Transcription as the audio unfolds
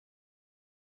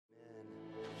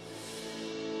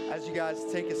As you guys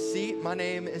take a seat, my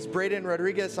name is Braden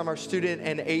Rodriguez. I'm our student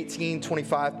and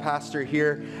 1825 pastor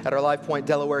here at our Life Point,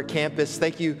 Delaware campus.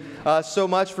 Thank you so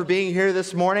much for being here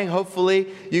this morning. Hopefully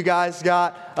you guys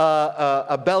got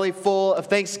a belly full of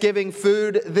Thanksgiving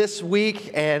food this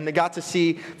week and got to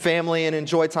see family and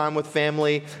enjoy time with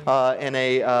family in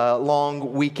a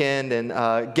long weekend.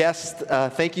 And guests,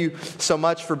 thank you so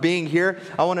much for being here.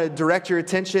 I want to direct your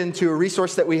attention to a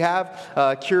resource that we have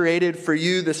curated for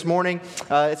you this morning.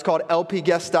 It's called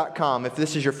lpguest.com. If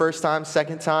this is your first time,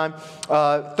 second time,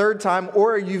 third time,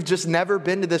 or you've just never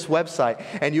been to this website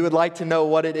and you would like to know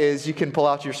what it is, you can pull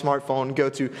out your smartphone, go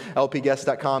to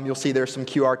lpguest.com. You'll see there's some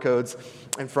QR codes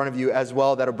in front of you as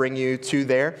well that'll bring you to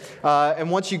there. And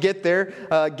once you get there,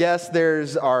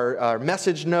 there's our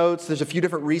message notes. There's a few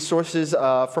different resources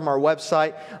from our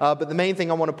website. But the main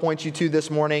thing I want to point you to this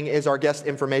morning is our guest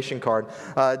information card.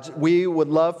 We would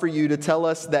love for you to tell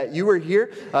us that you were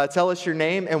here, tell us your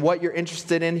name and what you're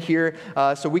interested in here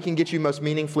so we can get you most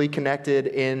meaningfully connected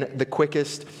in the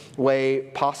quickest way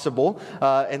possible.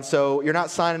 And so you're not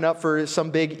signing up for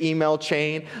some big email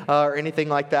chain or anything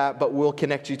like that, but we'll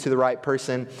connect you to the right person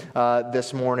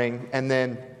this morning. And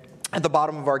then at the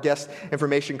bottom of our guest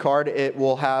information card, it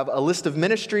will have a list of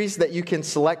ministries that you can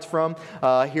select from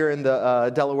here in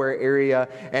the Delaware area.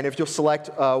 And if you'll select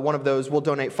one of those, we'll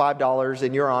donate $5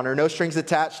 in your honor. No strings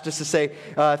attached, just to say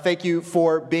thank you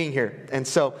for being here. And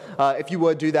so if you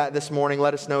would do that this morning,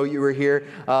 let us know you were here.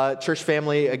 Church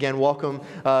family, again, welcome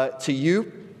to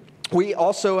you. We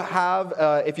also have,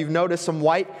 if you've noticed, some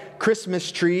white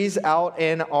Christmas trees out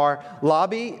in our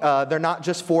lobby. They're not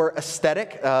just for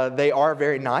aesthetic. They are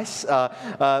very nice,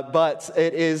 but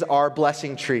it is our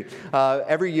blessing tree.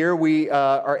 Every year we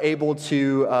are able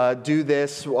to do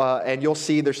this, and you'll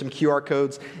see there's some QR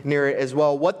codes near it as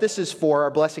well. What this is for, our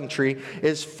blessing tree,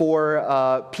 is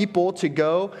for people to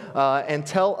go and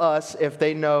tell us if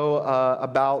they know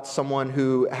about someone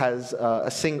who has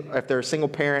if they're a single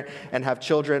parent and have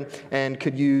children, and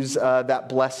could use that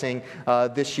blessing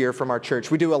this year from our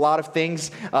church. We do a lot of things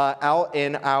out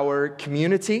in our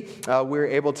community. We're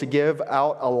able to give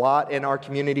out a lot in our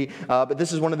community, but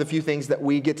this is one of the few things that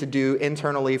we get to do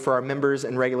internally for our members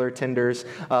and regular attenders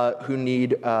who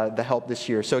need the help this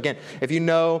year. So again, if you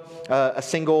know a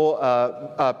single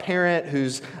parent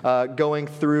who's going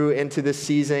through into this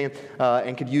season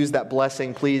and could use that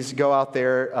blessing, please go out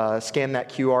there, scan that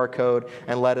QR code,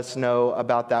 and let us know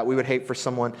about that. We would hate for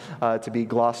someone to be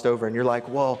glossed over, and you're like,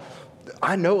 well,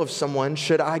 I know of someone.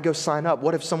 Should I go sign up?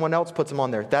 What if someone else puts them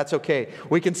on there? That's okay.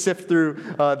 We can sift through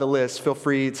the list. Feel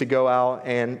free to go out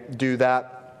and do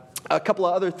that. A couple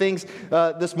of other things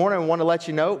this morning I want to let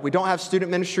you know. We don't have student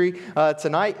ministry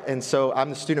tonight, and so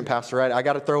I'm the student pastor, right? I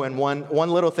got to throw in one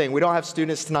little thing. We don't have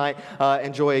students tonight.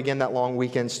 Enjoy, again, that long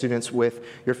weekend, students, with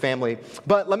your family.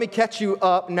 But let me catch you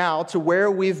up now to where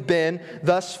we've been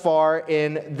thus far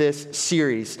in this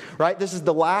series, right? This is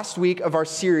the last week of our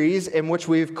series in which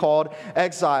we've called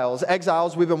Exiles.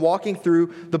 Exiles, we've been walking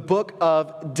through the book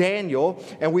of Daniel,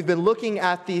 and we've been looking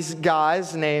at these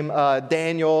guys named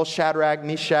Daniel, Shadrach,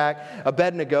 Meshach,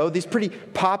 Abednego, these pretty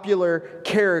popular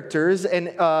characters, and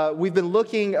we've been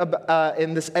looking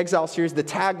in this Exile series. The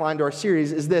tagline to our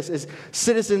series is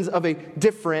citizens of a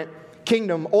different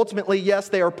kingdom. Ultimately, yes,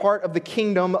 they are part of the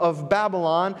kingdom of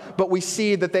Babylon, but we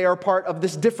see that they are part of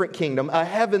this different kingdom, a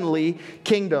heavenly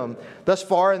kingdom. Thus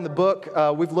far in the book,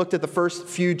 we've looked at the first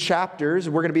few chapters.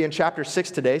 We're going to be in chapter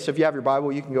 6 today, so if you have your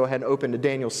Bible, you can go ahead and open to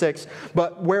Daniel 6.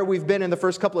 But where we've been in the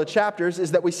first couple of chapters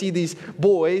is that we see these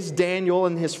boys, Daniel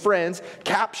and his friends,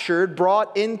 captured,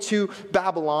 brought into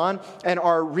Babylon, and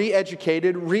are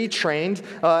re-educated, retrained.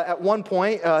 At one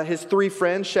point, his three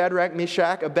friends, Shadrach,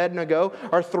 Meshach, Abednego,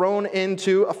 are thrown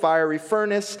into a fiery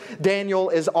furnace. Daniel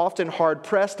is often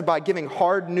hard-pressed by giving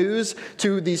hard news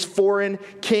to these foreign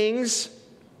kings.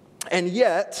 And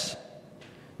yet,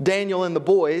 Daniel and the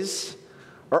boys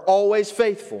are always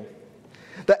faithful.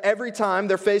 That every time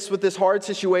they're faced with this hard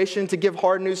situation to give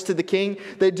hard news to the king,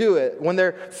 they do it. When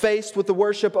they're faced with the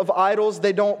worship of idols,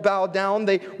 they don't bow down.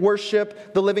 They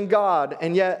worship the living God.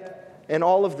 And yet, in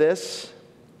all of this,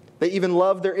 they even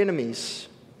love their enemies,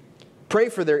 pray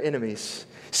for their enemies,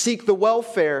 seek the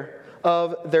welfare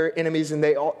of their enemies, and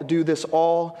they do this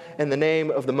all in the name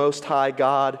of the Most High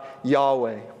God,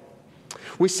 Yahweh.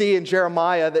 We see in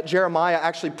Jeremiah that Jeremiah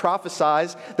actually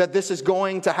prophesies that this is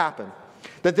going to happen.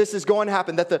 That this is going to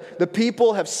happen, that the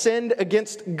people have sinned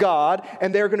against God,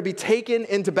 and they're going to be taken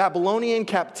into Babylonian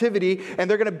captivity, and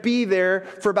they're going to be there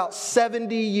for about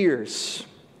 70 years.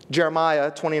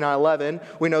 Jeremiah 29:11,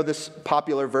 we know this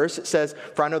popular verse. It says,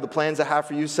 "For I know the plans I have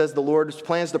for you, says the Lord,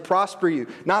 plans to prosper you,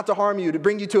 not to harm you, to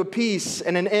bring you to a peace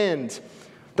and an end."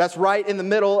 That's right in the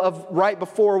middle of right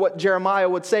before what Jeremiah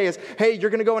would say is, hey, you're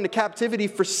going to go into captivity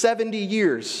for 70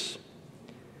 years.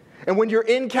 And when you're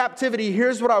in captivity,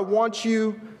 here's what I want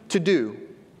you to do.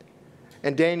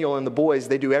 And Daniel and the boys,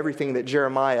 they do everything that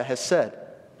Jeremiah has said.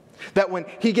 That when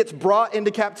he gets brought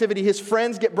into captivity, his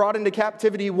friends get brought into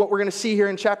captivity, what we're going to see here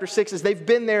in chapter 6 is they've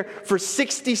been there for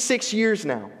 66 years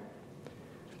now.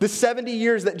 The 70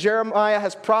 years that Jeremiah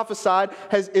has prophesied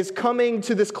is coming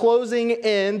to this closing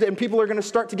end, and people are going to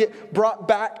start to get brought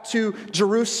back to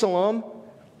Jerusalem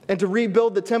and to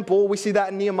rebuild the temple. We see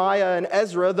that in Nehemiah and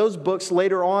Ezra, those books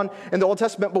later on in the Old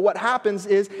Testament. But what happens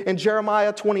is in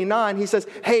Jeremiah 29, he says,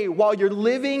 hey, while you're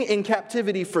living in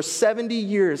captivity for 70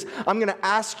 years, I'm going to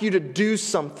ask you to do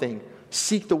something.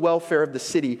 Seek the welfare of the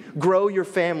city. Grow your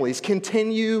families.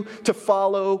 Continue to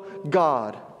follow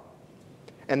God.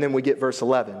 And then we get verse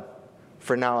 11.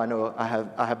 For now I know I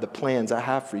have the plans I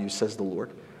have for you, says the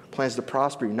Lord. Plans to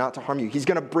prosper you, not to harm you. He's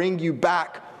going to bring you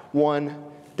back one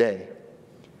day.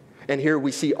 And here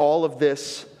we see all of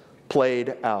this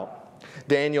played out.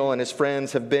 Daniel and his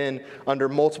friends have been under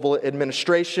multiple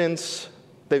administrations.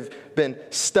 They've been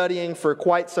studying for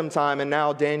quite some time, and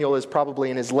now Daniel is probably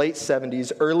in his late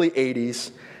 70s, early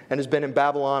 80s, and has been in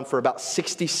Babylon for about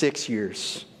 66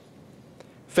 years.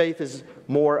 Faith is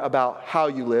more about how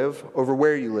you live over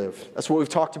where you live. That's what we've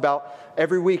talked about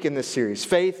every week in this series.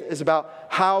 Faith is about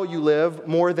how you live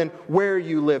more than where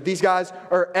you live. These guys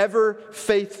are ever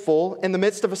faithful in the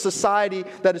midst of a society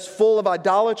that is full of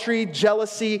idolatry,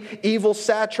 jealousy, evil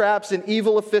satraps, and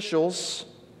evil officials.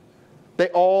 They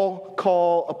all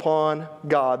call upon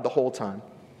God the whole time.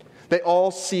 They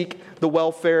all seek the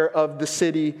welfare of the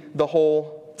city the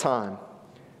whole time.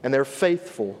 And they're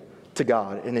faithful to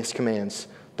God and His commands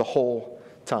the whole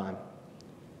time.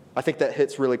 I think that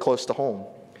hits really close to home.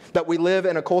 That we live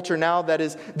in a culture now that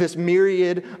is this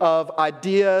myriad of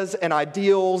ideas and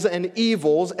ideals and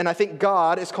evils, and I think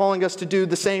God is calling us to do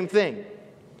the same thing.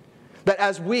 That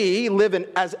as we live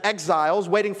as exiles,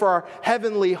 waiting for our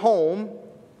heavenly home,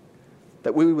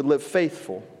 that we would live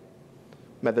faithful.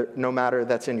 No matter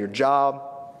that's in your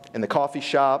job, in the coffee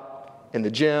shop, in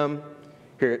the gym,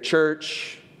 here at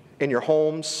church, in your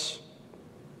homes,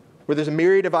 where there's a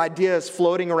myriad of ideas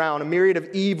floating around, a myriad of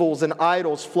evils and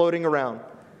idols floating around,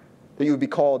 that you would be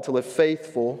called to live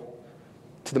faithful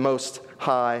to the Most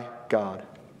High God.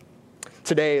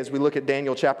 Today, as we look at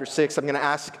Daniel chapter 6, I'm going to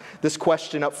ask this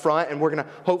question up front, and we're going to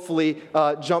hopefully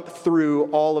jump through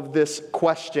all of this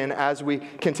question as we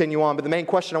continue on. But the main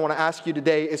question I want to ask you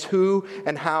today is, who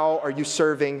and how are you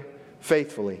serving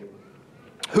faithfully?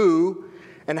 Who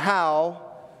and how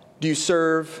do you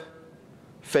serve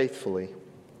faithfully?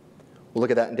 We'll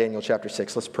look at that in Daniel chapter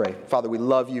 6. Let's pray. Father, we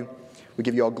love you. We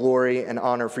give you all glory and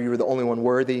honor, for you are the only one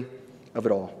worthy of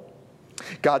it all.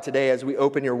 God, today as we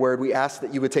open your word, we ask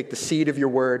that you would take the seed of your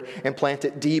word and plant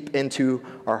it deep into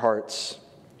our hearts.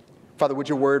 Father, would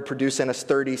your word produce in us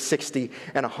 30, 60,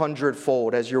 and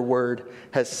 100-fold, as your word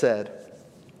has said.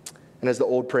 And as the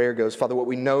old prayer goes, Father, what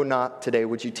we know not today,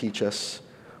 would you teach us?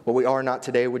 What we are not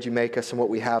today, would you make us? And what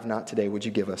we have not today, would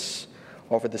you give us?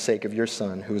 All for the sake of your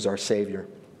Son, who is our Savior.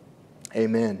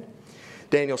 Amen.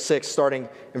 Daniel 6, starting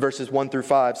in verses 1 through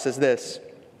 5, says this.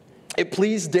 It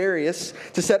pleased Darius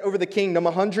to set over the kingdom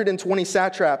 120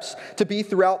 satraps to be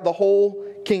throughout the whole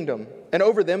kingdom, and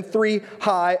over them 3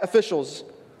 high officials,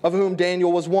 of whom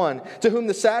Daniel was one, to whom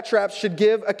the satraps should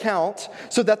give account,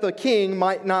 so that the king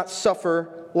might not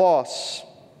suffer loss.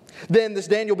 Then this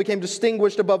Daniel became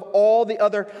distinguished above all the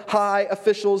other high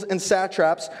officials and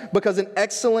satraps, because an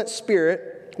excellent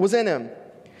spirit was in him.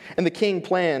 And the king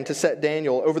planned to set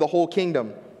Daniel over the whole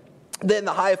kingdom. Then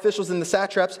the high officials and the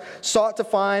satraps sought to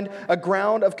find a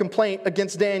ground of complaint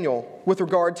against Daniel with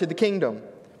regard to the kingdom.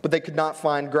 But they could not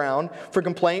find ground for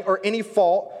complaint or any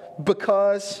fault,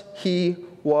 because he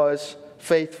was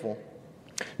faithful.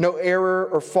 No error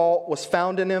or fault was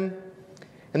found in him.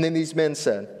 And then these men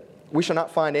said, we shall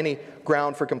not find any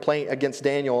ground for complaint against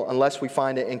Daniel unless we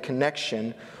find it in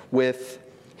connection with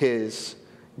his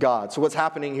God. So what's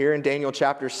happening here in Daniel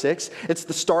chapter 6? It's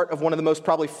the start of one of the most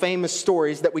probably famous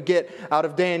stories that we get out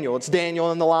of Daniel. It's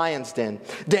Daniel in the lion's den.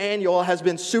 Daniel has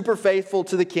been super faithful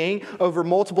to the king over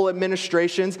multiple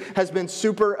administrations, has been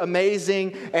super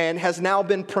amazing, and has now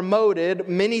been promoted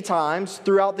many times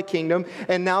throughout the kingdom.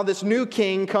 And now this new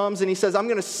king comes and he says, I'm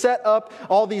going to set up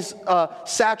all these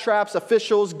satraps,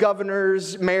 officials,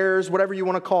 governors, mayors, whatever you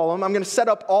want to call them. I'm going to set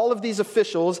up all of these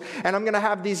officials, and I'm going to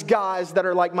have these guys that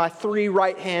are like my 3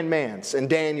 right right-hand man's, and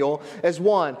Daniel as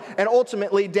one. And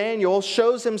ultimately, Daniel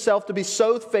shows himself to be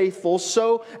so faithful,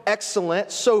 so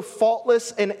excellent, so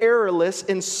faultless and errorless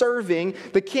in serving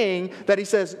the king that he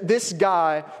says, this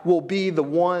guy will be the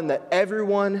one that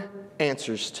everyone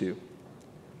answers to.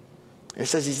 It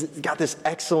says he's got this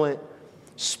excellent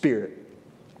spirit.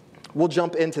 We'll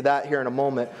jump into that here in a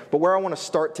moment, but where I want to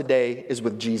start today is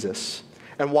with Jesus.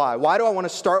 And why? Why do I want to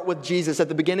start with Jesus at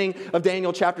the beginning of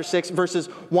Daniel chapter 6, verses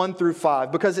 1 through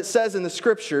 5? Because it says in the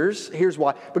scriptures, here's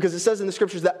why. Because it says in the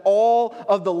scriptures that all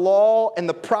of the law and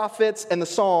the prophets and the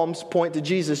Psalms point to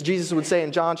Jesus. Jesus would say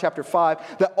in John chapter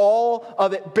 5 that all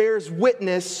of it bears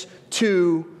witness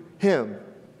to him.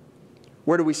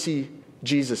 Where do we see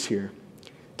Jesus here?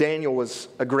 Daniel was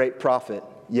a great prophet.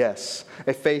 Yes.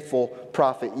 A faithful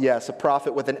prophet, yes. A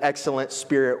prophet with an excellent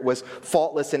spirit, was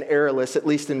faultless and errorless, at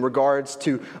least in regards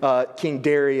to King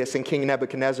Darius and King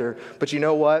Nebuchadnezzar. But you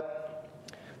know what?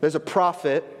 There's a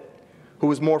prophet who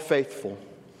was more faithful,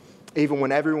 even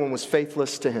when everyone was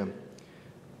faithless to him.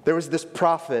 There was this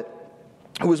prophet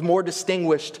who was more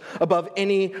distinguished above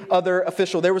any other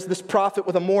official. There was this prophet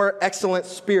with a more excellent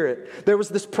spirit. There was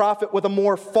this prophet with a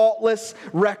more faultless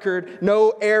record,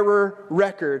 no error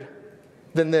record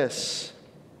than this.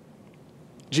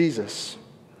 Jesus.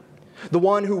 The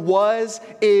one who was,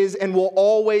 is, and will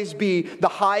always be the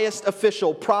highest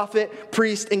official, prophet,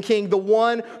 priest, and king. The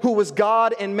one who was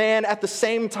God and man at the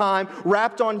same time,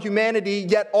 wrapped on humanity,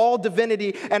 yet all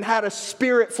divinity, and had a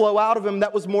spirit flow out of him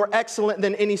that was more excellent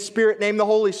than any spirit, named the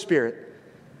Holy Spirit.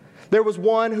 There was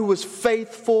one who was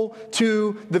faithful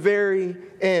to the very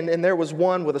end, and there was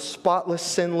one with a spotless,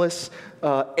 sinless,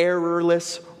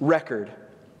 errorless record,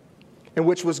 and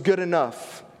which was good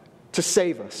enough to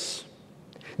save us.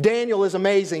 Daniel is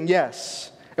amazing,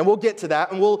 yes, and we'll get to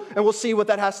that, and we'll see what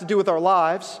that has to do with our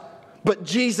lives. But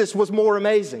Jesus was more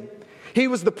amazing. He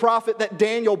was the prophet that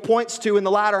Daniel points to in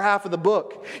the latter half of the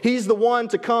book. He's the one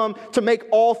to come to make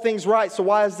all things right. So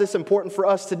why is this important for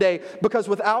us today? Because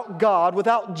without God,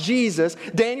 without Jesus,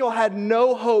 Daniel had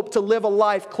no hope to live a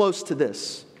life close to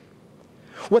this.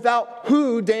 Without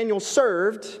who Daniel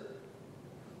served,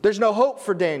 there's no hope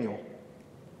for Daniel.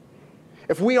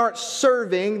 If we aren't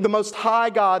serving the Most High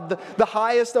God, the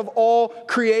highest of all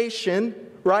creation,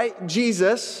 right?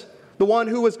 Jesus, the one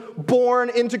who was born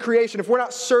into creation. If we're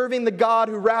not serving the God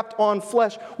who wrapped on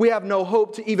flesh, we have no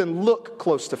hope to even look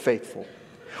close to faithful.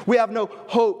 We have no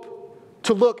hope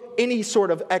to look any sort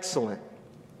of excellent.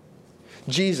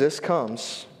 Jesus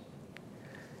comes.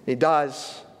 He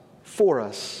dies for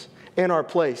us in our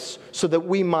place so that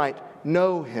we might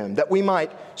know him, that we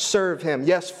might serve him.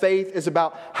 Yes, faith is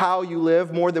about how you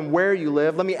live more than where you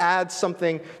live. Let me add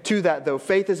something to that, though.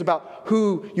 Faith is about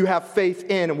who you have faith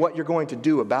in and what you're going to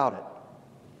do about it.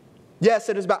 Yes,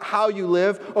 it is about how you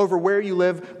live over where you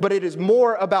live, but it is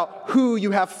more about who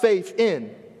you have faith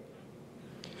in.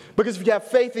 Because if you have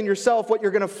faith in yourself, what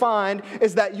you're going to find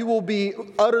is that you will be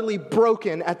utterly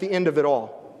broken at the end of it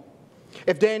all.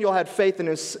 If Daniel had faith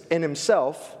in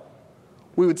himself,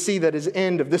 we would see that his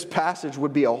end of this passage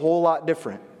would be a whole lot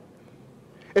different.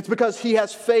 It's because he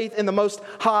has faith in the Most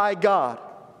High God,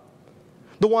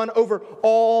 the one over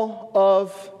all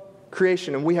of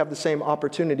creation. And we have the same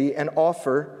opportunity and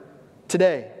offer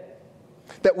today,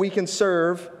 that we can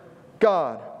serve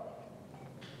God.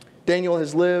 Daniel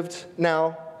has lived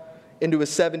now into his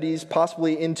 70s,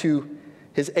 possibly into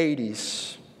his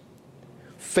 80s,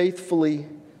 faithfully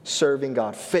serving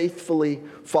God, faithfully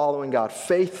following God,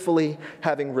 faithfully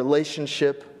having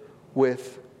relationship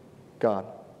with God.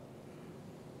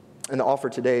 And the offer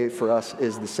today for us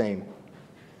is the same.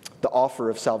 The offer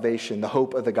of salvation, the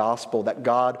hope of the gospel, that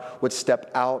God would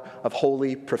step out of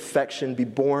holy perfection, be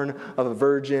born of a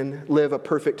virgin, live a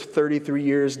perfect 33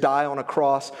 years, die on a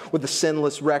cross with a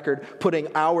sinless record, putting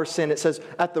our sin. It says,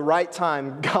 at the right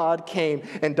time, God came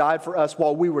and died for us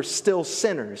while we were still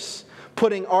sinners,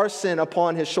 putting our sin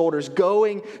upon his shoulders,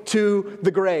 going to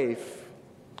the grave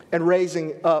and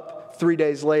raising up 3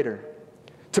 days later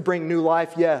to bring new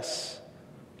life, yes.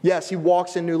 Yes, he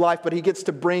walks in new life, but he gets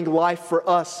to bring life for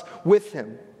us with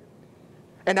him.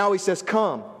 And now he says,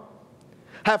 come,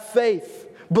 have faith,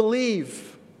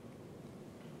 believe,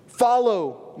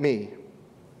 follow me.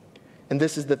 And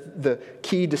this is the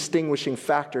key distinguishing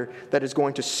factor that is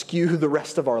going to skew the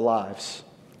rest of our lives.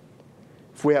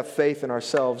 If we have faith in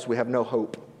ourselves, we have no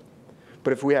hope.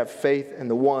 But if we have faith in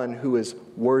the one who is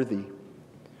worthy,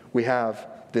 we have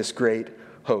this great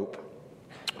hope.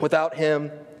 Without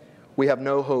him, we have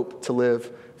no hope to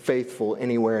live faithful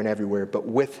anywhere and everywhere, but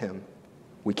with him,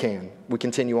 we can. We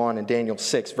continue on in Daniel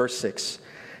 6, verse 6.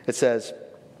 It says,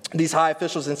 these high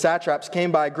officials and satraps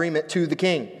came by agreement to the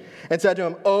king and said to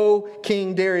him, O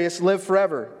King Darius, live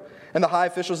forever. And the high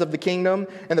officials of the kingdom,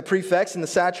 and the prefects, and the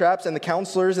satraps, and the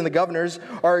counselors, and the governors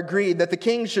are agreed that the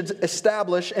king should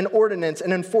establish an ordinance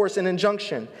and enforce an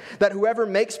injunction, that whoever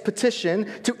makes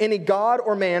petition to any god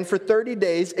or man for 30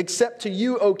 days, except to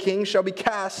you, O king, shall be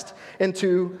cast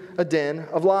into a den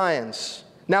of lions.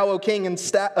 Now, O king,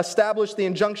 establish the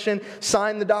injunction,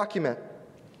 sign the document,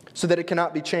 so that it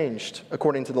cannot be changed,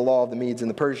 according to the law of the Medes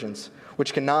and the Persians,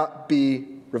 which cannot be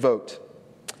revoked.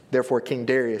 Therefore, King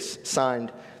Darius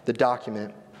signed the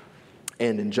document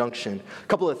and injunction. A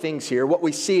couple of things here. What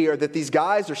we see are that these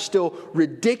guys are still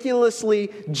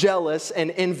ridiculously jealous and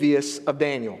envious of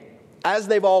Daniel, as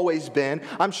they've always been.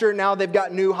 I'm sure now they've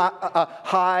got new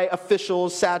high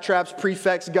officials, satraps,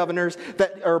 prefects, governors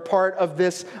that are part of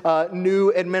this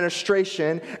new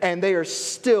administration, and they are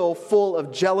still full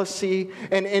of jealousy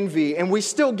and envy. And we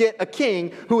still get a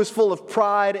king who is full of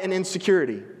pride and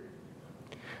insecurity.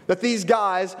 That these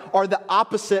guys are the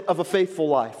opposite of a faithful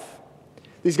life.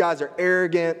 These guys are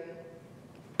arrogant,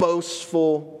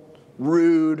 boastful,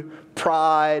 rude,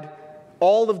 pride,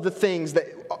 all of the things that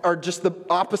are just the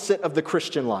opposite of the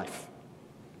Christian life.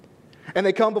 And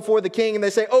they come before the king and they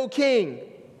say, "Oh king,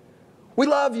 we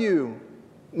love you."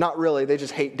 Not really, they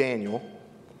just hate Daniel.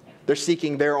 They're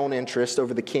seeking their own interest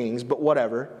over the king's, but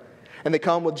whatever. And they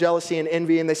come with jealousy and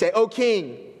envy and they say, "Oh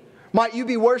king, might you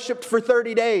be worshipped for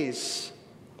 30 days.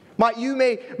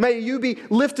 May you be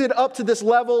lifted up to this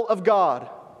level of God.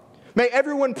 May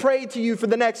everyone pray to you for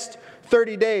the next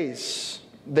 30 days.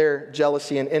 Their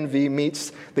jealousy and envy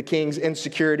meets the king's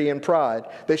insecurity and pride.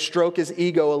 They stroke his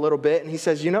ego a little bit, and he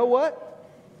says, "You know what?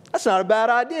 That's not a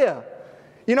bad idea.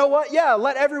 You know what? Yeah,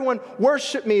 let everyone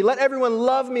worship me. Let everyone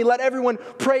love me. Let everyone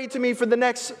pray to me for the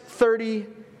next 30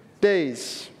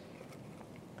 days.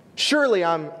 Surely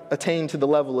I'm attained to the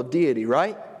level of deity,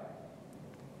 right?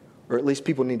 Or at least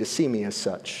people need to see me as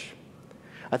such."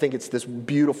 I think it's this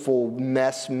beautiful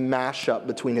mashup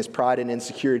between his pride and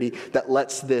insecurity that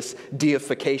lets this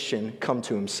deification come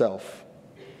to himself.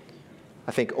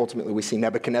 I think ultimately we see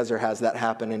Nebuchadnezzar has that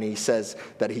happen, and he says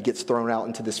that he gets thrown out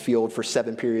into this field for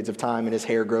 7 periods of time, and his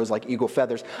hair grows like eagle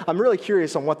feathers. I'm really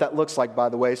curious on what that looks like, by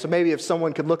the way, so maybe if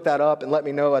someone could look that up and let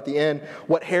me know at the end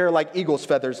what hair like eagle's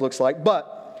feathers looks like.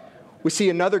 But we see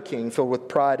another king filled with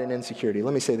pride and insecurity.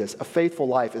 Let me say this. A faithful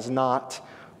life is not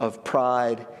of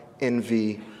pride,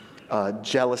 envy,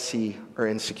 jealousy, or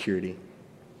insecurity.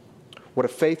 What a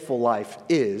faithful life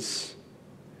is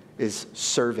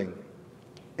serving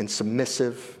and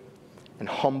submissive and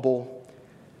humble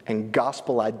and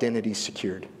gospel identity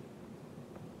secured.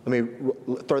 Let me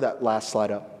throw that last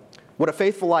slide up. What a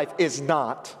faithful life is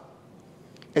not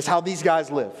is how these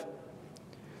guys live.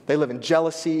 They live in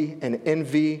jealousy and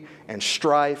envy and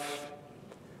strife.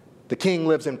 The king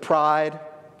lives in pride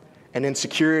and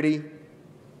insecurity.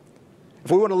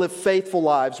 If we want to live faithful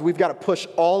lives, we've got to push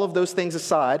all of those things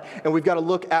aside, and we've got to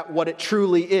look at what it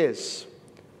truly is: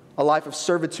 a life of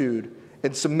servitude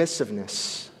and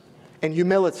submissiveness and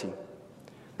humility.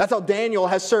 That's how Daniel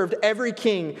has served every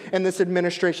king in this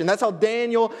administration. That's how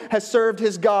Daniel has served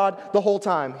his God the whole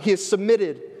time. He has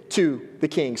submitted to the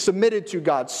king, submitted to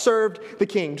God, served the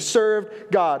king,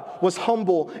 served God, was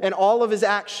humble in all of his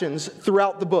actions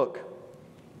throughout the book.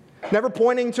 Never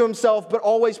pointing to himself, but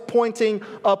always pointing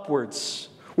upwards.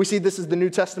 We see this is the New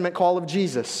Testament call of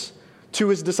Jesus to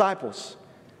his disciples.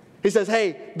 He says,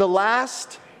 hey, the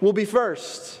last will be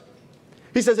first.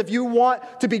 He says, if you want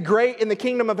to be great in the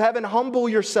kingdom of heaven, humble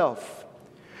yourself.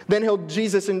 Then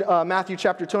Jesus in Matthew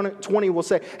chapter 20 will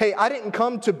say, hey, I didn't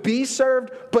come to be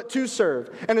served, but to serve.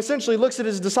 And essentially looks at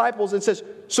his disciples and says,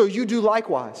 so you do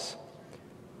likewise.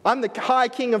 I'm the high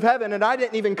king of heaven, and I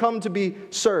didn't even come to be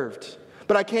served,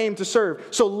 but I came to serve.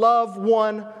 So love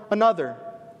one another.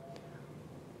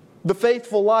 The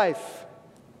faithful life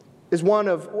is one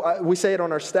of, we say it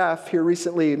on our staff here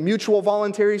recently, mutual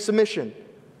voluntary submission.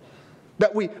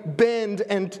 That we bend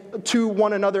to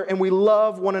one another, and we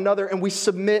love one another, and we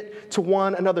submit to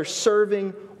one another,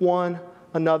 serving one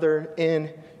another in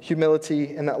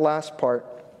humility. And that last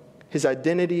part, his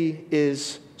identity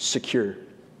is secure.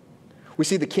 We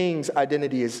see the king's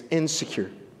identity is insecure.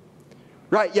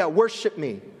 Right, yeah, worship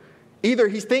me. Either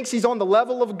he thinks he's on the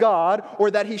level of God,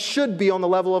 or that he should be on the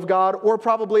level of God, or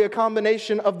probably a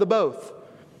combination of the both.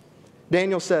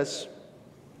 Daniel says,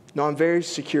 no, I'm very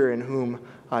secure in whom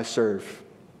I serve.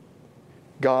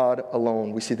 God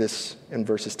alone. We see this in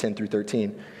verses 10 through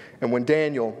 13. And when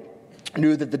Daniel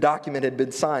knew that the document had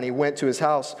been signed, he went to his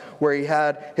house where he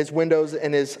had his windows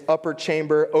in his upper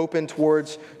chamber open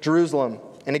towards Jerusalem.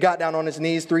 And he got down on his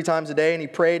knees 3 times a day, and he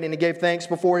prayed and he gave thanks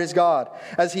before his God,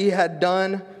 as he had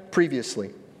done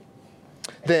previously.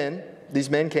 Then these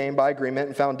men came by agreement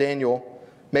and found Daniel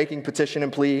making petition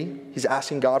and plea. He's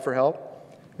asking God for help.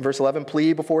 In verse 11,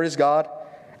 plea before his God.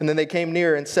 And then they came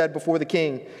near and said before the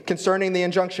king, concerning the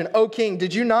injunction, O king,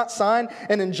 did you not sign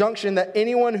an injunction that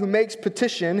anyone who makes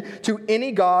petition to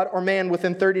any god or man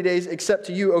within 30 days except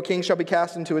to you, O king, shall be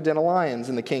cast into a den of lions?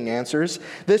 And the king answers,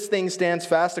 this thing stands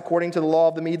fast according to the law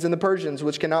of the Medes and the Persians,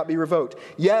 which cannot be revoked.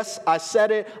 Yes, I said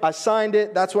it, I signed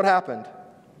it, that's what happened.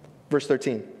 Verse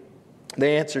 13,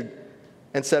 they answered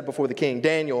and said before the king,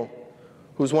 Daniel,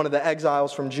 who is one of the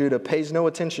exiles from Judah, pays no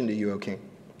attention to you, O king,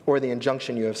 or the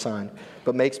injunction you have signed,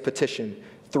 but makes petition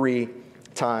 3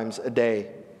 times a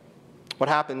day. What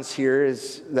happens here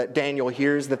is that Daniel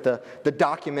hears that the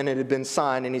document had been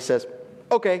signed, and he says,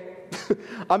 okay,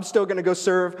 I'm still going to go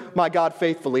serve my God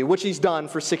faithfully, which he's done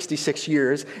for 66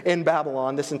 years in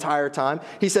Babylon this entire time.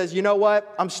 He says, you know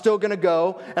what? I'm still going to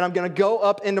go, and I'm going to go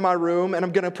up into my room, and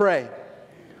I'm going to pray.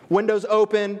 Windows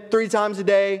open 3 times a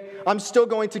day. I'm still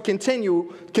going to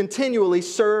continually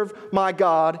serve my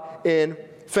God in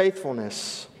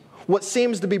faithfulness. What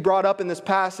seems to be brought up in this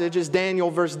passage is Daniel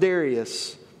versus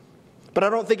Darius. But I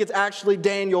don't think it's actually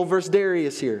Daniel versus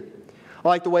Darius here. I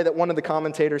like the way that one of the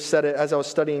commentators said it as I was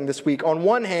studying this week. On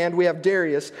one hand, we have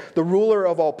Darius, the ruler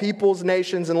of all peoples,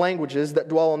 nations, and languages that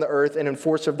dwell on the earth and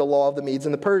enforcer of the law of the Medes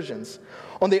and the Persians.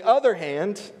 On the other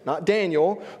hand, not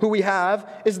Daniel, who we have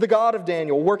is the God of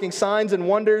Daniel, working signs and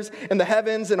wonders in the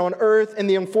heavens and on earth, and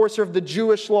the enforcer of the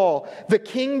Jewish law. The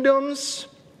kingdoms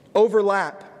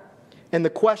overlap, and the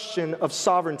question of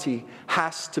sovereignty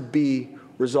has to be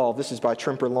resolved. This is by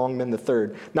Tremper Longman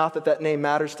III. Not that that name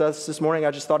matters to us this morning.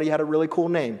 I just thought he had a really cool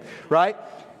name, right?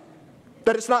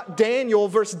 But it's not Daniel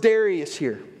versus Darius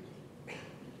here.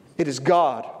 It is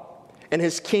God and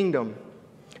his kingdom.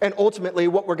 And ultimately,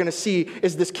 what we're going to see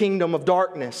is this kingdom of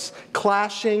darkness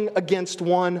clashing against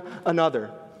one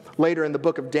another. Later in the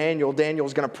book of Daniel,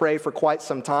 Daniel's going to pray for quite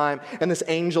some time. And this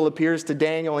angel appears to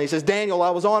Daniel and he says, Daniel, I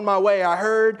was on my way. I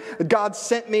heard that God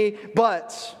sent me,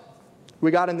 but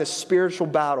we got in this spiritual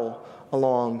battle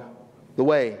along the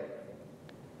way.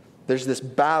 There's this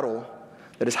battle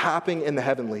that is happening in the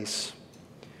heavenlies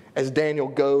as Daniel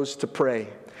goes to pray,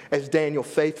 as Daniel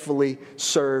faithfully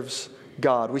serves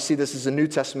God. We see this as a New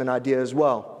Testament idea as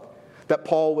well. That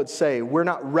Paul would say, we're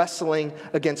not wrestling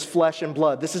against flesh and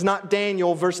blood. This is not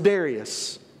Daniel versus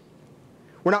Darius.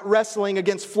 We're not wrestling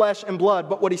against flesh and blood.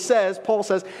 But what he says, Paul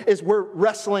says, is we're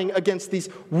wrestling against these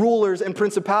rulers and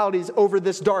principalities over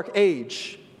this dark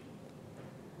age.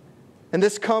 And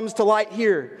this comes to light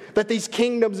here, that these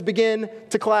kingdoms begin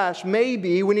to clash.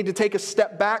 Maybe we need to take a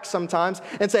step back sometimes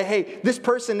and say, hey, this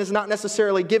person is not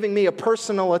necessarily giving me a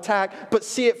personal attack, but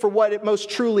see it for what it most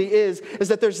truly is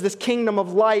that there's this kingdom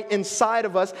of light inside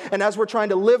of us, and as we're trying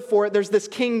to live for it, there's this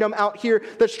kingdom out here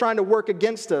that's trying to work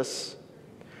against us.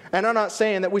 And I'm not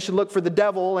saying that we should look for the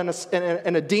devil and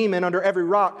a demon under every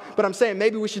rock, but I'm saying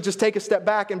maybe we should just take a step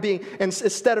back and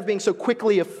instead of being so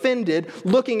quickly offended,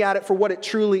 looking at it for what it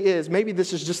truly is. Maybe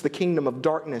this is just the kingdom of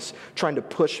darkness trying to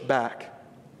push back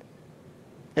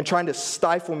and trying to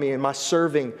stifle me in my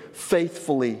serving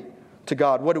faithfully to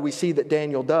God. What do we see that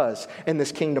Daniel does in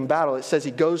this kingdom battle? It says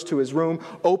he goes to his room,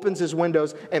 opens his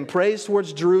windows, and prays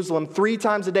towards Jerusalem 3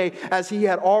 times a day as he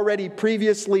had already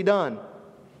previously done.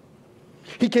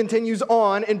 He continues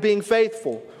on in being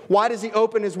faithful. Why does he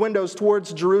open his windows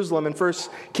towards Jerusalem? In 1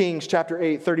 Kings chapter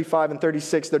 8, 35 and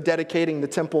 36, they're dedicating the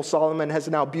temple Solomon has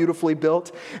now beautifully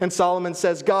built. And Solomon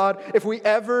says, God, if we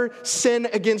ever sin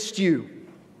against you,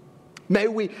 may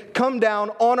we come down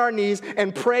on our knees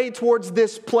and pray towards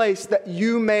this place that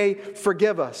you may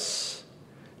forgive us.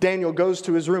 Daniel goes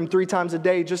to his room 3 times a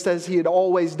day, just as he had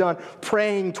always done,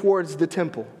 praying towards the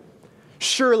temple.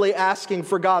 Surely asking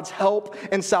for God's help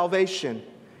and salvation,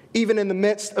 even in the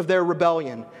midst of their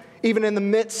rebellion, even in the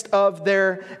midst of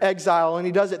their exile. And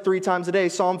he does it 3 times a day.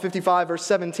 Psalm 55 verse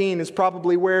 17 is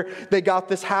probably where they got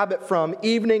this habit from.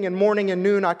 Evening and morning and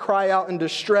noon I cry out in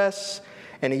distress,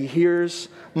 and he hears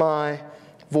my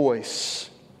voice.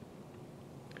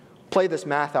 Play this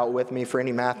math out with me for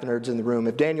any math nerds in the room.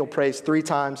 If Daniel prays 3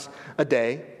 times a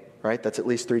day, right? That's at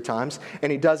least 3 times.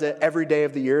 And he does it every day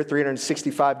of the year,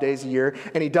 365 days a year.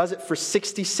 And he does it for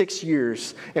 66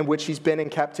 years in which he's been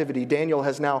in captivity. Daniel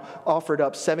has now offered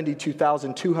up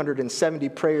 72,270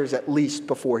 prayers at least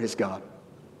before his God.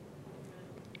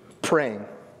 Praying,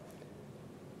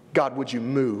 God, would you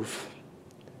move?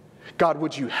 God,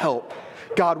 would you help?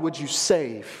 God, would you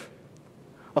save?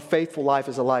 A faithful life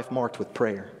is a life marked with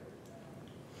prayer.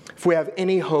 If we have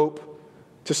any hope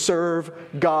to serve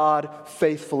God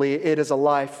faithfully, it is a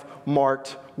life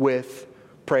marked with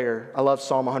prayer. I love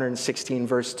Psalm 116,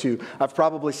 verse 2. I've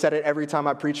probably said it every time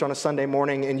I preach on a Sunday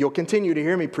morning, and you'll continue to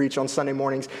hear me preach on Sunday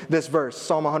mornings. This verse,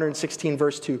 Psalm 116,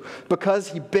 verse 2. Because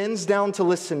he bends down to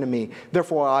listen to me,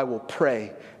 therefore I will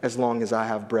pray as long as I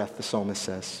have breath, the psalmist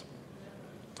says.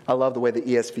 I love the way the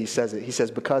ESV says it. He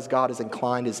says, because God has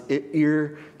inclined his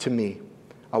ear to me,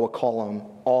 I will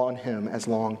call on him as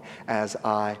long as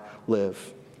I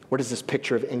live. What does this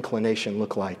picture of inclination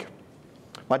look like?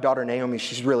 My daughter Naomi,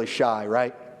 she's really shy,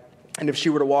 right? And if she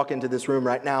were to walk into this room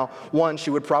right now, one, she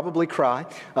would probably cry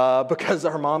because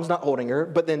her mom's not holding her.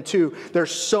 But then two,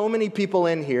 there's so many people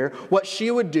in here. What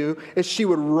she would do is she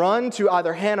would run to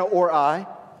either Hannah or I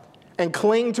and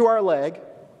cling to our leg.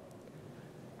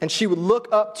 And she would look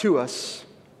up to us.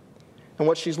 And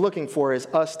what she's looking for is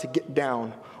us to get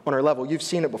down on her level. You've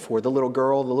seen it before. The little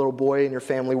girl, the little boy in your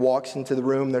family walks into the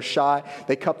room. They're shy.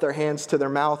 They cup their hands to their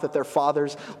mouth at their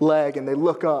father's leg and they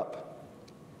look up.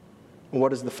 And what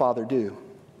does the father do?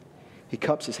 He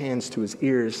cups his hands to his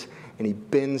ears and he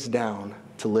bends down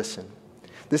to listen.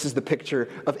 This is the picture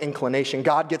of inclination.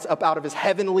 God gets up out of his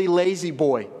heavenly lazy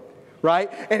boy,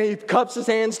 right? And he cups his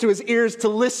hands to his ears to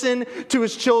listen to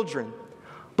his children.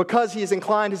 Because he has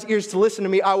inclined his ears to listen to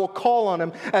me, I will call on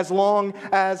him as long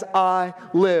as I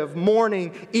live.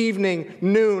 Morning, evening,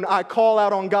 noon, I call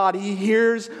out on God. He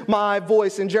hears my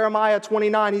voice. In Jeremiah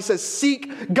 29, he says,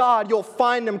 seek God, you'll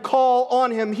find him. Call on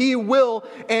him, he will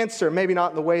answer. Maybe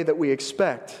not in the way that we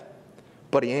expect,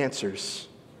 but he answers.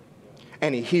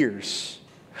 And he hears.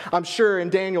 I'm sure in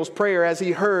Daniel's prayer as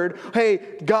he heard,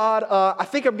 hey, God, I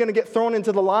think I'm going to get thrown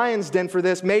into the lion's den for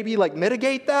this. Maybe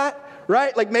mitigate that.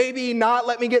 Right? Maybe not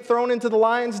let me get thrown into the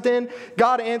lion's den.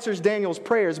 God answers Daniel's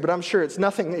prayers, but I'm sure it's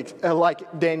nothing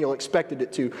like Daniel expected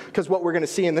it to. Because what we're going to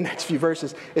see in the next few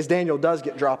verses is Daniel does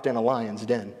get dropped in a lion's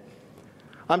den.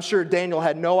 I'm sure Daniel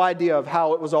had no idea of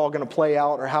how it was all going to play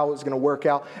out or how it was going to work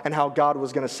out and how God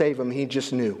was going to save him. He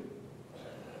just knew.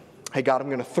 Hey, God, I'm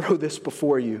going to throw this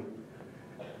before you.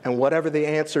 And whatever the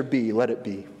answer be, let it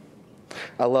be.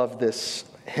 I love this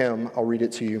hymn. I'll read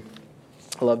it to you.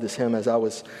 I love this hymn as I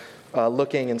was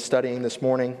looking and studying this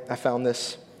morning. I found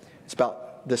this. It's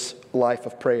about this life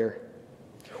of prayer.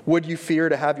 Would you fear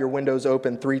to have your windows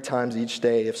open 3 times each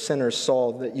day if sinners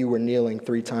saw that you were kneeling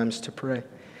 3 times to pray?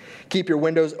 Keep your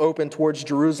windows open towards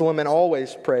Jerusalem and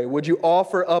always pray. Would you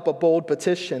offer up a bold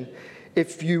petition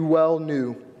if you well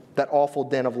knew that awful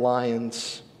den of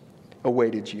lions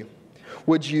awaited you?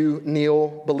 Would you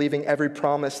kneel, believing every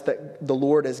promise that the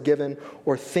Lord has given,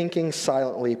 or thinking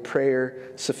silently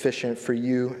prayer sufficient for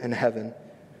you in heaven?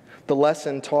 The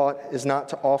lesson taught is not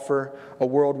to offer a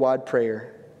worldwide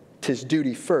prayer. 'Tis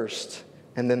duty first,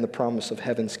 and then the promise of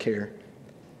heaven's care.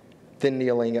 Then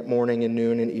kneeling at morning and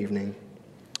noon and evening,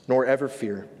 nor ever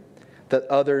fear that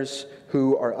others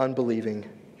who are unbelieving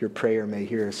your prayer may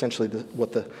hear. Essentially,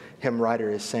 what the hymn writer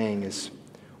is saying is,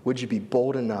 would you be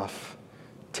bold enough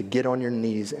to get on your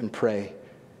knees and pray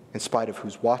in spite of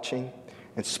who's watching,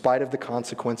 in spite of the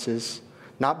consequences,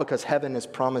 not because heaven has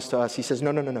promised to us. He says,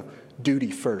 no.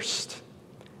 Duty first,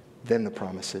 then the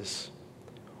promises.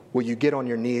 Will you get on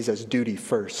your knees as duty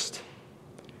first?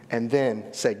 And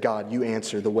then say, God, you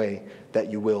answer the way that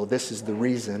you will. This is the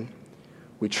reason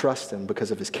we trust him,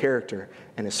 because of his character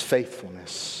and his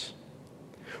faithfulness.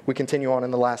 We continue on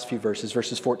in the last few verses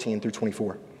 14 through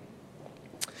 24.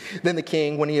 Then the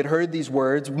king, when he had heard these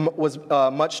words, was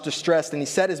much distressed, and he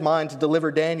set his mind to deliver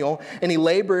Daniel, and he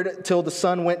labored till the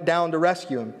sun went down to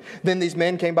rescue him. Then these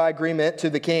men came by agreement to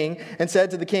the king and said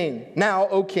to the king, now,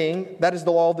 O king, that is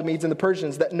the law of the Medes and the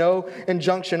Persians, that no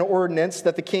injunction or ordinance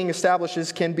that the king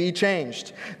establishes can be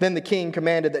changed. Then the king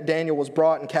commanded that Daniel was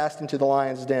brought and cast into the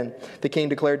lion's den. The king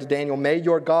declared to Daniel, may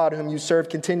your God, whom you serve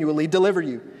continually, deliver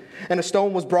you. And a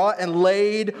stone was brought and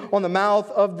laid on the mouth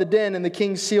of the den, and the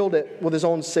king sealed it with his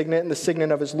own signet and the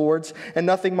signet of his lords, and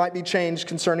nothing might be changed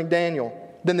concerning Daniel.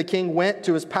 Then the king went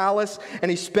to his palace, and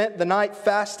he spent the night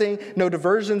fasting. No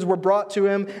diversions were brought to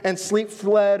him, and sleep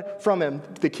fled from him.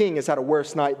 The king has had a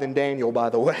worse night than Daniel, by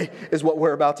the way, is what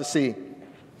we're about to see.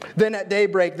 Then at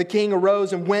daybreak the king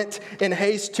arose and went in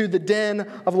haste to the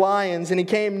den of lions, and he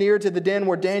came near to the den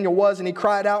where Daniel was, and he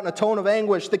cried out in a tone of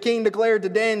anguish. The king declared to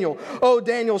Daniel, O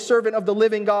Daniel, servant of the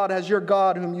living God, has your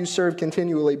God, whom you serve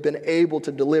continually, been able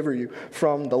to deliver you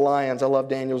from the lions? I love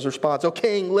Daniel's response. O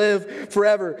king, live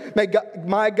forever.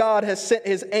 My God has sent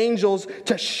his angels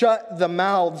to shut the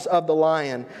mouths of the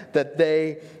lion, that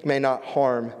they may not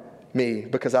harm me,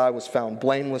 because I was found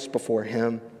blameless before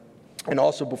him, and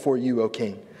also before you, O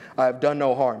king. I have done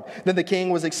no harm. Then the king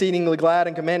was exceedingly glad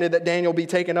and commanded that Daniel be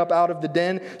taken up out of the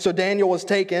den. So Daniel was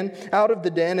taken out of the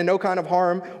den, and no kind of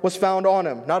harm was found on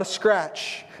him. Not a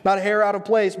scratch, not a hair out of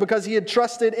place. Because he had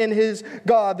trusted in his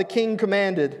God, the king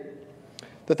commanded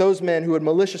that those men who had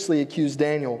maliciously accused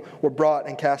Daniel were brought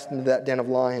and cast into that den of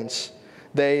lions,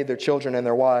 they, their children, and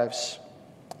their wives.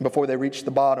 Before they reached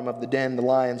the bottom of the den, the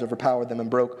lions overpowered them and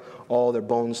broke all their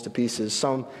bones to pieces.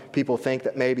 Some people think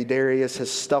that maybe Darius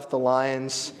has stuffed the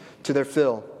lions to their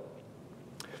fill.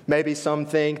 Maybe some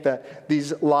think that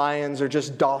these lions are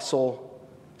just docile,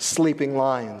 sleeping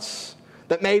lions.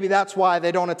 That maybe that's why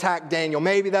they don't attack Daniel.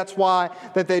 Maybe that's why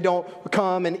that they don't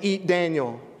come and eat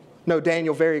Daniel. No,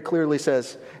 Daniel very clearly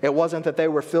says it wasn't that they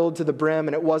were filled to the brim,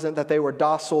 and it wasn't that they were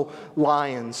docile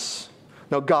lions.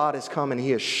 No, God has come and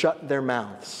he has shut their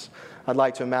mouths. I'd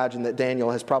like to imagine that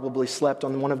Daniel has probably slept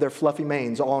on one of their fluffy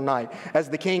manes all night as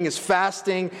the king is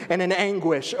fasting and in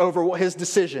anguish over his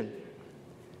decision.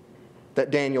 That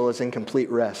Daniel is in complete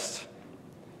rest.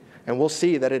 And we'll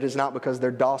see that it is not because they're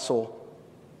docile,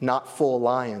 not full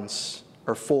lions,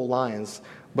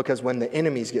 because when the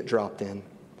enemies get dropped in,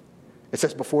 it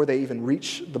says before they even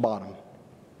reach the bottom,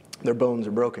 their bones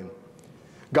are broken.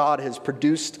 God has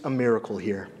produced a miracle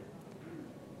here.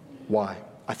 Why?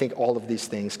 I think all of these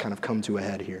things kind of come to a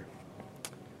head here.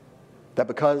 That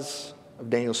because of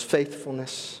Daniel's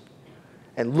faithfulness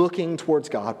and looking towards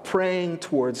God, praying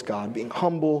towards God, being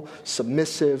humble,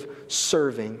 submissive,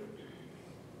 serving,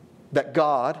 that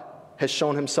God has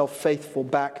shown himself faithful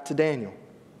back to Daniel.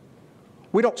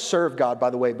 We don't serve God, by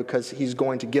the way, because he's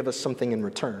going to give us something in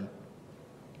return.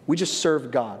 We just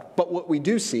serve God. But what we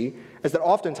do see is that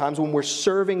oftentimes when we're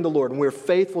serving the Lord and we're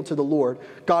faithful to the Lord,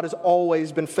 God has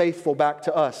always been faithful back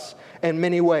to us in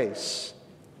many ways.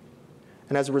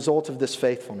 And as a result of this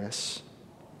faithfulness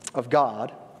of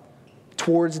God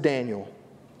towards Daniel,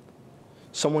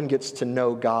 someone gets to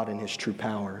know God in his true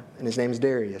power, and his name is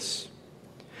Darius.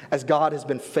 As God has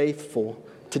been faithful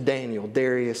to Daniel,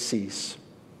 Darius sees.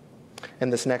 In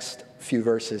this next few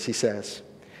verses, he says,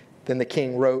 "Then the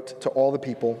king wrote to all the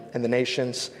people and the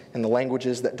nations and the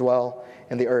languages that dwell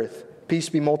in the earth, peace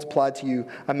be multiplied to you.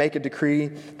 I make a decree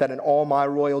that in all my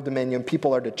royal dominion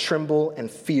people are to tremble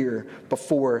and fear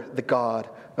before the God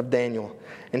of Daniel.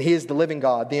 And he is the living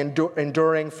God, the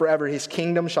enduring forever. His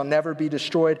kingdom shall never be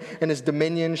destroyed, and his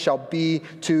dominion shall be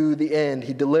to the end.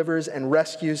 He delivers and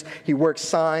rescues. He works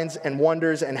signs and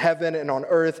wonders in heaven and on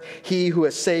earth. He who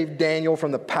has saved Daniel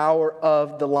from the power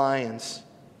of the lions."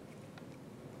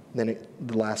 Then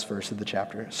the last verse of the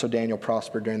chapter. "So Daniel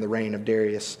prospered during the reign of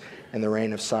Darius and the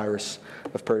reign of Cyrus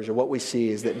of Persia." What we see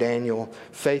is that Daniel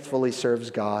faithfully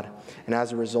serves God, and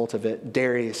as a result of it,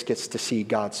 Darius gets to see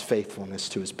God's faithfulness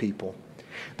to his people.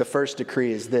 The first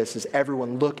decree is this, is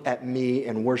everyone look at me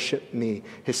and worship me.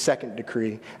 His second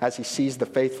decree, as he sees the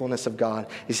faithfulness of God,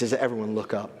 he says, everyone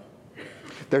look up.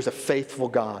 There's a faithful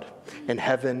God in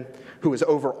heaven who is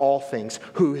over all things,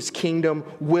 whose kingdom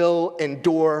will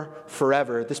endure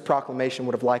forever. This proclamation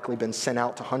would have likely been sent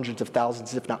out to hundreds of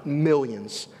thousands, if not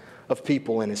millions, of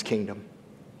people in his kingdom.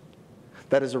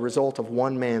 That is a result of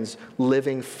one man's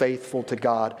living faithful to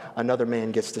God. Another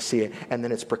man gets to see it, and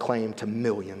then it's proclaimed to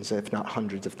millions, if not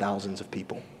hundreds of thousands of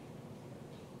people.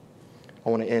 I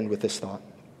want to end with this thought.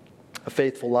 A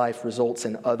faithful life results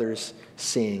in others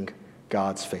seeing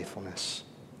God's faithfulness.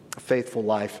 A faithful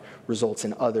life results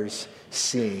in others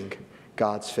seeing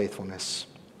God's faithfulness.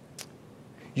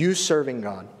 You serving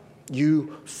God,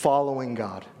 you following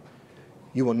God,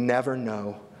 you will never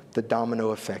know the domino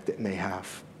effect it may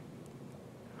have.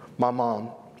 My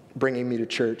mom, bringing me to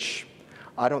church,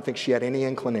 I don't think she had any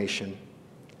inclination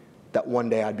that one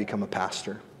day I'd become a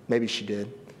pastor. Maybe she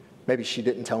did. Maybe she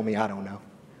didn't tell me, I don't know.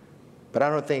 But I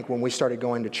don't think when we started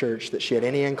going to church that she had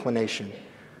any inclination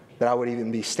that I would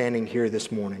even be standing here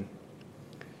this morning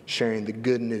sharing the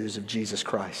good news of Jesus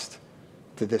Christ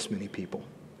to this many people.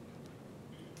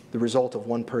 The result of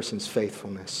one person's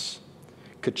faithfulness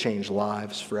could change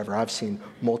lives forever. I've seen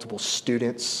multiple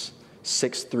students,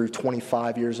 6th through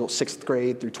 25 years old, 6th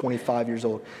grade through 25 years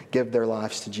old, give their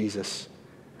lives to Jesus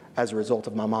as a result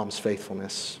of my mom's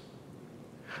faithfulness.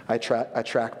 I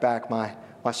track back my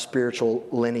spiritual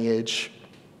lineage.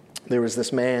 There was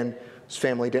this man, his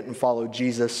family didn't follow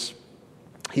Jesus.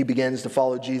 He begins to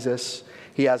follow Jesus.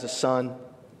 He has a son.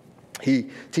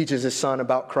 He teaches his son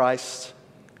about Christ.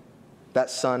 That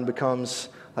son becomes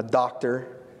a doctor,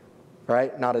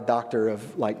 right? Not a doctor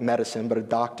of like medicine, but a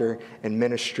doctor in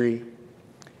ministry,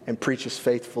 and preaches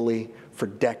faithfully for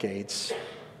decades.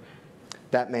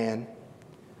 That man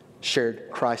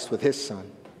shared Christ with his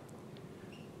son,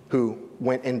 who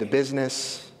went into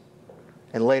business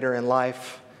and later in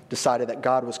life decided that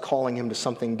God was calling him to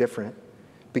something different,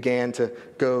 began to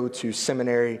go to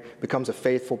seminary, becomes a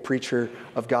faithful preacher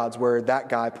of God's word. That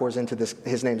guy pours into this,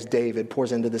 his name's David,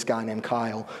 pours into this guy named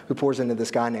Kyle, who pours into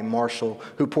this guy named Marshall,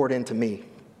 who poured into me.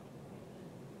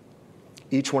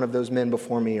 Each one of those men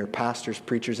before me are pastors,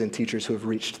 preachers, and teachers who have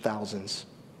reached thousands.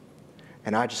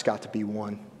 And I just got to be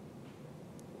one.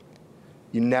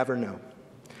 You never know.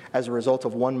 As a result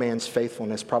of one man's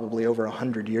faithfulness, probably over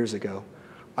 100 years ago,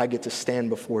 I get to stand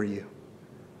before you,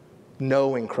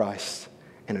 knowing Christ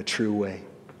in a true way.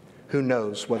 Who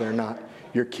knows whether or not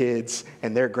your kids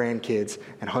and their grandkids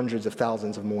and hundreds of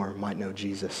thousands of more might know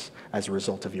Jesus as a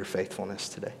result of your faithfulness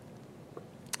today.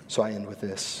 So I end with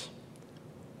this.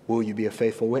 Will you be a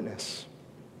faithful witness?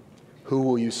 Who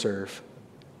will you serve?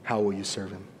 How will you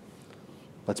serve him?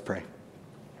 Let's pray.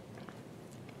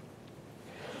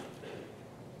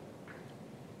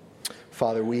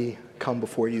 Father, we come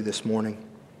before you this morning.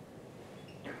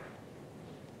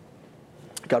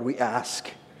 God, we ask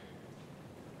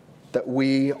that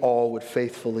we all would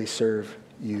faithfully serve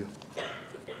you.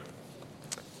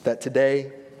 That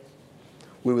today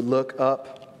we would look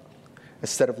up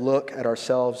instead of look at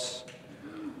ourselves,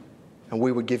 and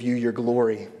we would give you your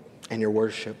glory and your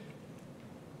worship.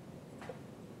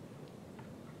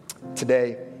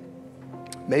 Today,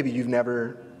 maybe you've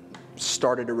never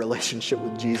started a relationship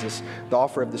with Jesus. The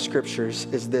offer of the scriptures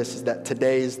is this, is that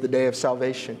today is the day of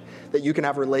salvation, that you can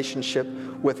have a relationship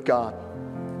with God.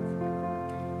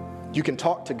 You can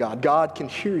talk to God. God can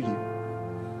hear you.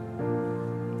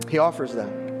 He offers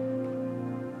that.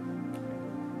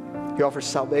 He offers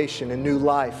salvation and new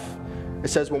life. It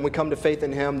says when we come to faith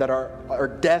in him that our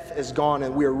death is gone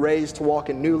and we are raised to walk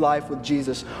in new life with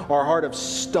Jesus. Our heart of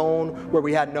stone where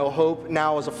we had no hope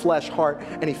now is a flesh heart,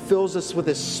 and he fills us with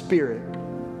his spirit.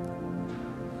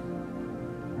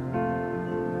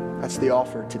 That's the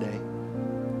offer today.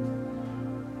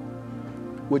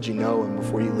 Would you know him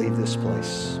before you leave this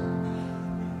place?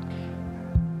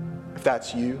 If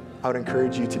that's you, I would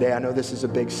encourage you today. I know this is a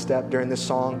big step. During this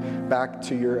song, back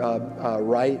to your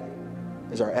right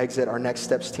is our exit. Our Next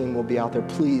Steps team will be out there.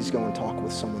 Please go and talk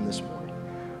with someone this morning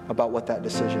about what that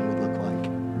decision would look like.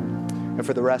 And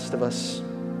for the rest of us,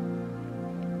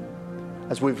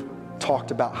 as we've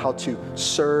talked about how to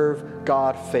serve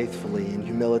God faithfully in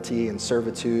humility and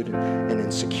servitude and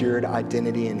in secured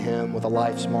identity in him, with a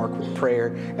life's mark with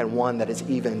prayer, and one that is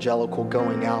evangelical,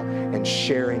 going out and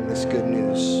sharing this good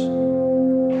news.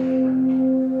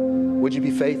 Would you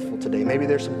be faithful today? Maybe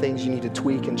there's some things you need to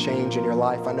tweak and change in your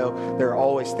life. I know there are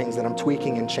always things that I'm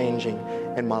tweaking and changing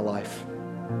in my life.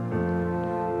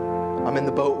 I'm in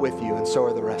the boat with you, and so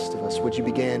are the rest of us. Would you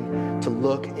begin to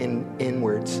look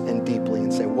inwards and deeply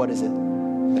and say, what is it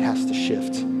that has to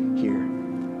shift here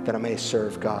that I may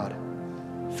serve God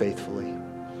faithfully?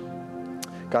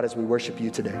 God, as we worship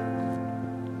you today,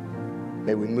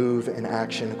 may we move in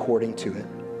action according to it.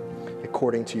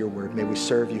 According to your word. May we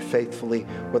serve you faithfully,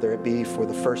 whether it be for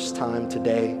the first time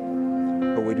today,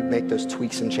 or we make those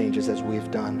tweaks and changes as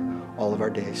we've done all of our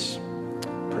days.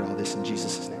 I pray all this in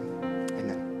Jesus' name.